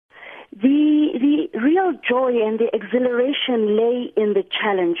The real joy and the exhilaration lay in the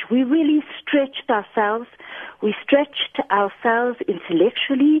challenge. We really stretched ourselves. We stretched ourselves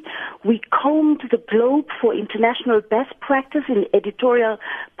intellectually. We combed the globe for international best practice in editorial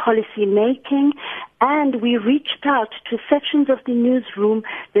policy making, and we reached out to sections of the newsroom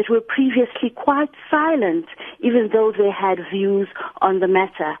that were previously quite silent, even though they had views on the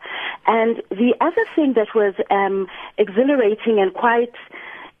matter. And the other thing that was exhilarating and quite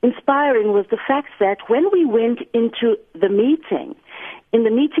inspiring was the fact that when we went into the meeting, in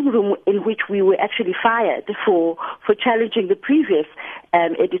the meeting room in which we were actually fired for challenging the previous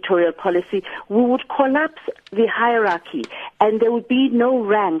editorial policy, we would collapse the hierarchy and there would be no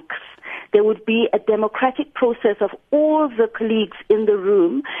ranks. There would be a democratic process of all the colleagues in the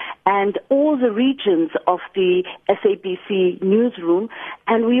room and all the regions of the SABC newsroom,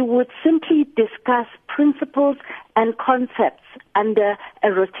 and we would simply discuss principles and concepts under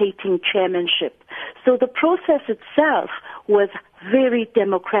a rotating chairmanship. So the process itself was very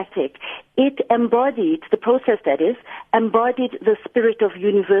democratic. It embodied, the process that is, embodied the spirit of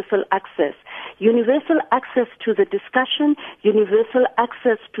universal access. Universal access to the discussion, universal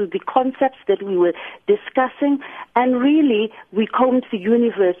access to the concepts that we were discussing, and really we combed the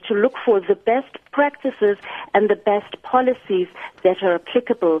universe to look for the best practices and the best policies that are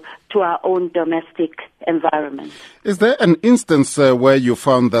applicable to our own domestic environment. Is there an instance where you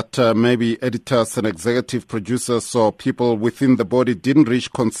found that maybe editors and executive producers or people within the body didn't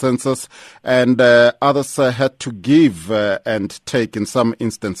reach consensus and others had to give and take in some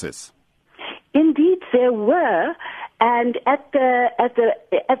instances? Indeed, there were, and at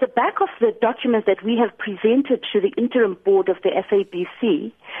the back of the document that we have presented to the interim board of the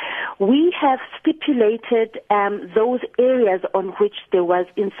SABC, we have stipulated those areas on which there was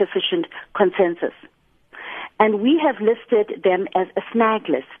insufficient consensus, and we have listed them as a snag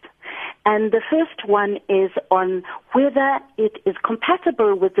list. And the first one is on whether it is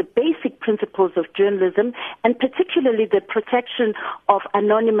compatible with the basic principles of journalism, and particularly the protection of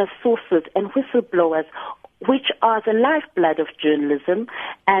anonymous sources and whistleblowers, which are the lifeblood of journalism,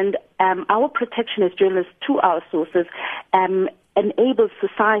 and our protection as journalists to our sources enables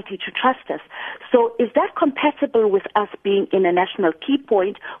society to trust us. So is that compatible with us being in a national key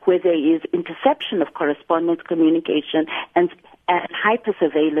point where there is interception of correspondence, communication, and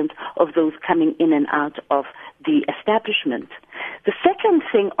hyper-surveillance of those coming in and out of the establishment? The second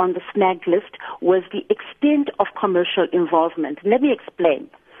thing on the snag list was the extent of commercial involvement. Let me explain.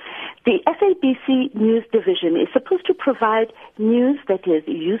 The SABC News Division is supposed to provide news that is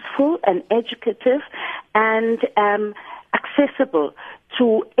useful and educative and accessible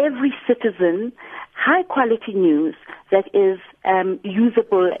to every citizen, high-quality news that is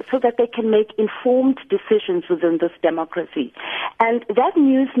usable so that they can make informed decisions within this democracy. And that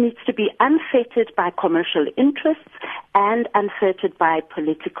news needs to be unfettered by commercial interests and unfettered by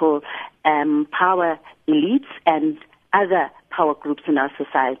political power elites and other power groups in our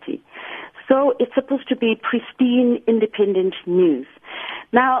society. So it's supposed to be pristine, independent news.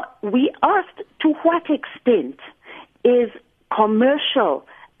 Now, we asked to what extent is commercial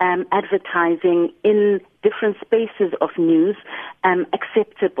advertising in different spaces of news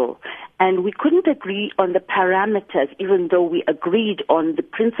acceptable. And we couldn't agree on the parameters, even though we agreed on the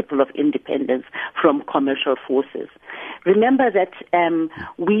principle of independence from commercial forces. Remember that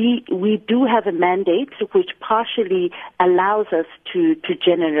we do have a mandate which partially allows us to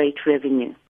generate revenue.